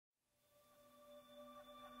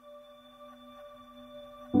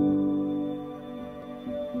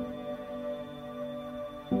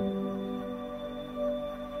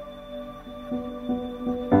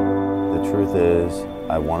truth is,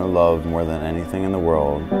 I wanted love more than anything in the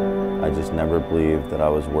world. I just never believed that I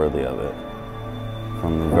was worthy of it.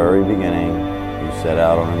 From the very beginning, you set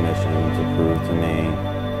out on a mission to prove to me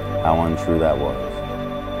how untrue that was.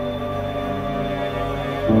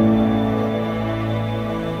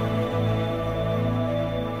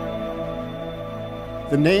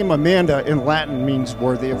 The name Amanda in Latin means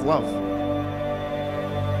worthy of love.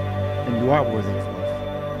 And you are worthy of love.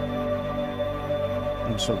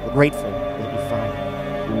 I'm so grateful that you found it.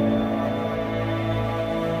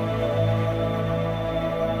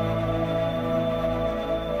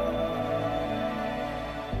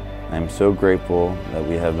 I am so grateful that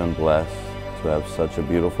we have been blessed to have such a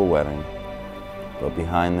beautiful wedding. But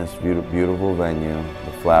behind this beautiful venue,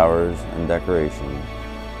 the flowers and decoration,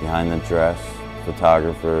 behind the dress,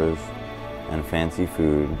 photographers, and fancy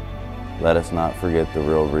food, let us not forget the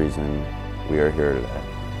real reason we are here today.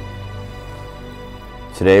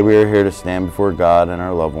 Today we are here to stand before God and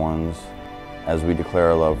our loved ones as we declare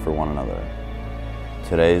our love for one another.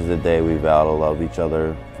 Today is the day we vow to love each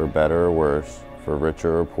other for better or worse, for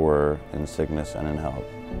richer or poorer, in sickness and in health.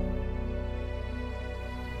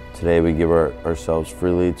 Today we give ourselves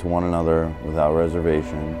freely to one another without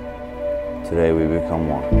reservation. Today we become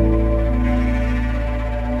one.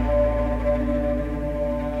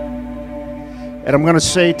 And I'm going to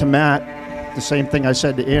say to Matt the same thing I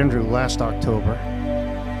said to Andrew last October.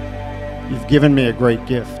 You've given me a great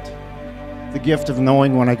gift. The gift of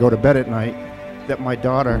knowing when I go to bed at night that my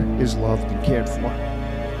daughter is loved and cared for.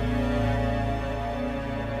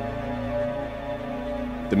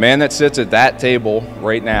 The man that sits at that table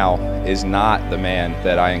right now is not the man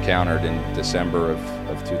that I encountered in December of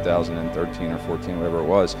 2013 or 14, whatever it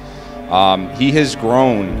was. He has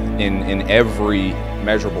grown in every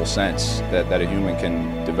measurable sense that a human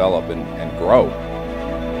can develop and grow.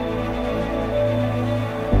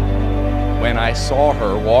 When I saw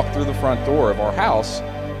her walk through the front door of our house,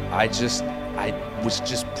 I was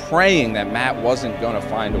just praying that Matt wasn't going to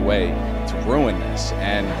find a way to ruin this.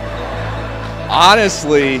 And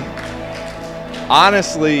honestly,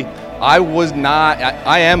 I was not,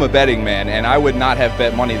 I am a betting man, and I would not have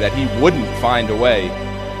bet money that he wouldn't find a way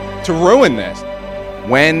to ruin this.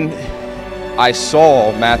 When I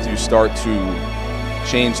saw Matthew start to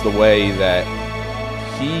change the way that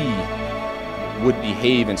he would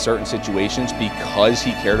behave in certain situations because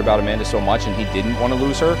he cared about Amanda so much and he didn't want to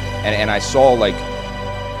lose her, and I saw like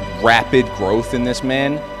rapid growth in this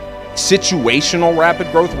man, situational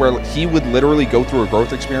rapid growth, where he would literally go through a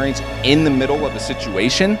growth experience in the middle of a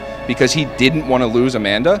situation because he didn't want to lose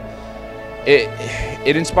Amanda.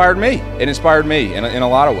 It inspired me. It inspired me in a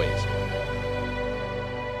lot of ways.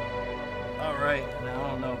 All right, now I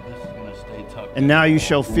don't know if this is going to stay tucked. And now you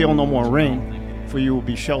shall feel no more rain, for you will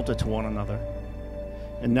be shelter to one another.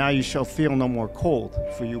 And now you shall feel no more cold,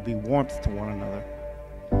 for you will be warmth to one another.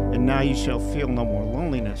 And now you shall feel no more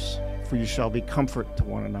loneliness, for you shall be comfort to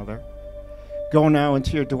one another. Go now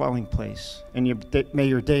into your dwelling place, and may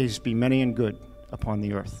your days be many and good upon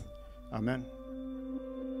the earth. Amen.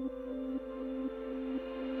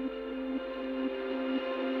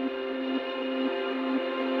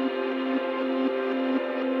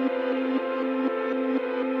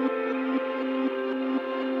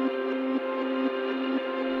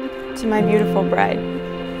 To my beautiful bride,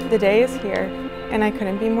 the day is here, and I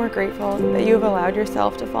couldn't be more grateful that you have allowed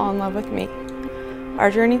yourself to fall in love with me. Our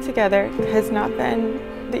journey together has not been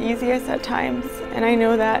the easiest at times, and I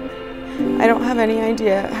know that I don't have any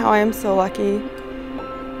idea how I am so lucky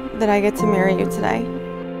that I get to marry you today.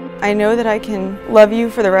 I know that I can love you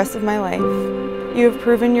for the rest of my life. You have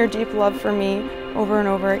proven your deep love for me over and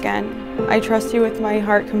over again. I trust you with my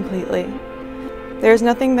heart completely. There's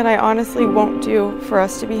nothing that I honestly won't do for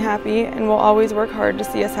us to be happy, and will always work hard to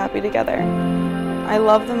see us happy together. I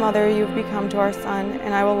love the mother you've become to our son,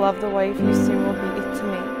 and I will love the wife you soon will be to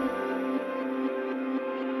me.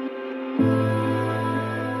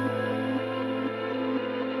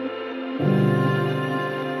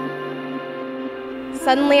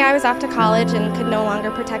 Suddenly I was off to college and could no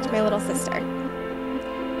longer protect my little sister.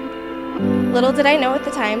 Little did I know at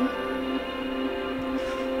the time,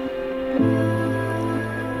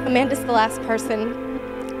 Amanda's the last person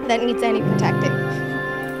that needs any protecting.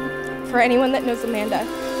 For anyone that knows Amanda,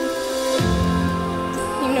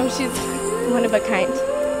 you know she's one of a kind.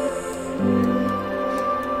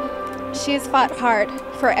 She has fought hard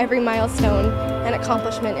for every milestone and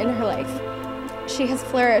accomplishment in her life. She has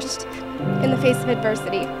flourished in the face of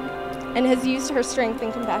adversity and has used her strength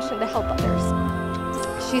and compassion to help others.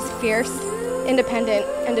 She's fierce, independent,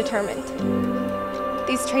 and determined.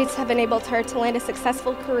 These traits have enabled her to land a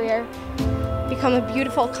successful career become a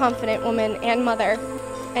beautiful, confident woman and mother,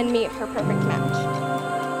 and meet her perfect match.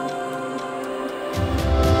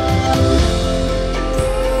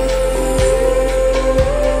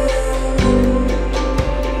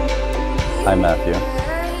 I, Matthew,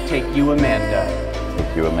 take you, Amanda,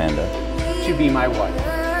 to be my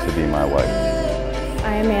wife. be my wife.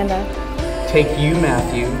 I, Amanda, Take you,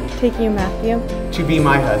 Matthew, to be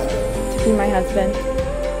my husband. be my husband.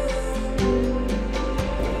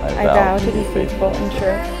 I vow to be faithful and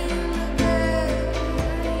true.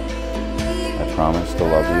 I promise to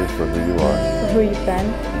love you for who you are For who you've been,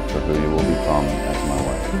 and for who you will become as my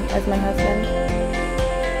wife. as my husband.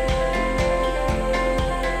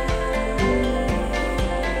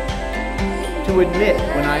 To admit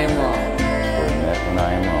when I am wrong. To admit when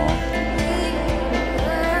I am wrong.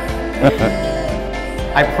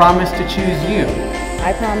 I promise to choose you.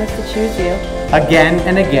 I promise to choose you Again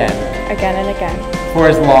and again. again and again, For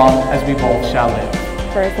as long as we both shall live.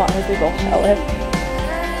 for as long as we both shall live.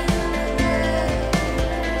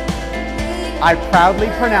 I proudly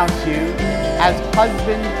pronounce you as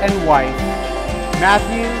husband and wife.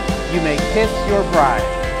 Matthew, you may kiss your bride.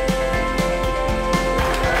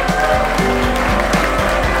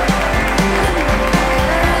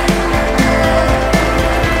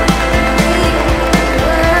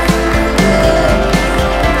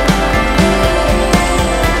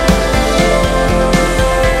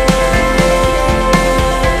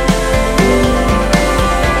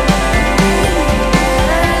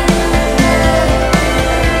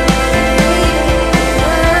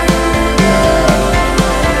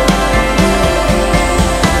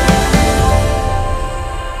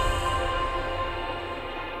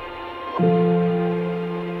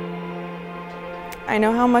 I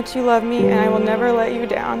know how much you love me and I will never let you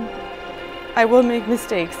down. I will make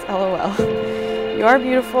mistakes, LOL. You are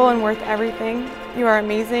beautiful and worth everything. You are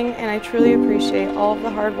amazing and I truly appreciate all of the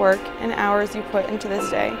hard work and hours you put into this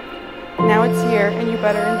day. Now it's here and you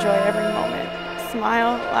better enjoy every moment.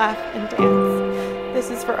 Smile, laugh, and dance.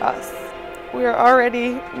 This is for us. We are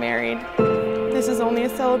already married. This is only a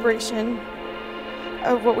celebration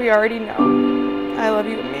of what we already know. I love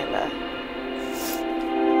you,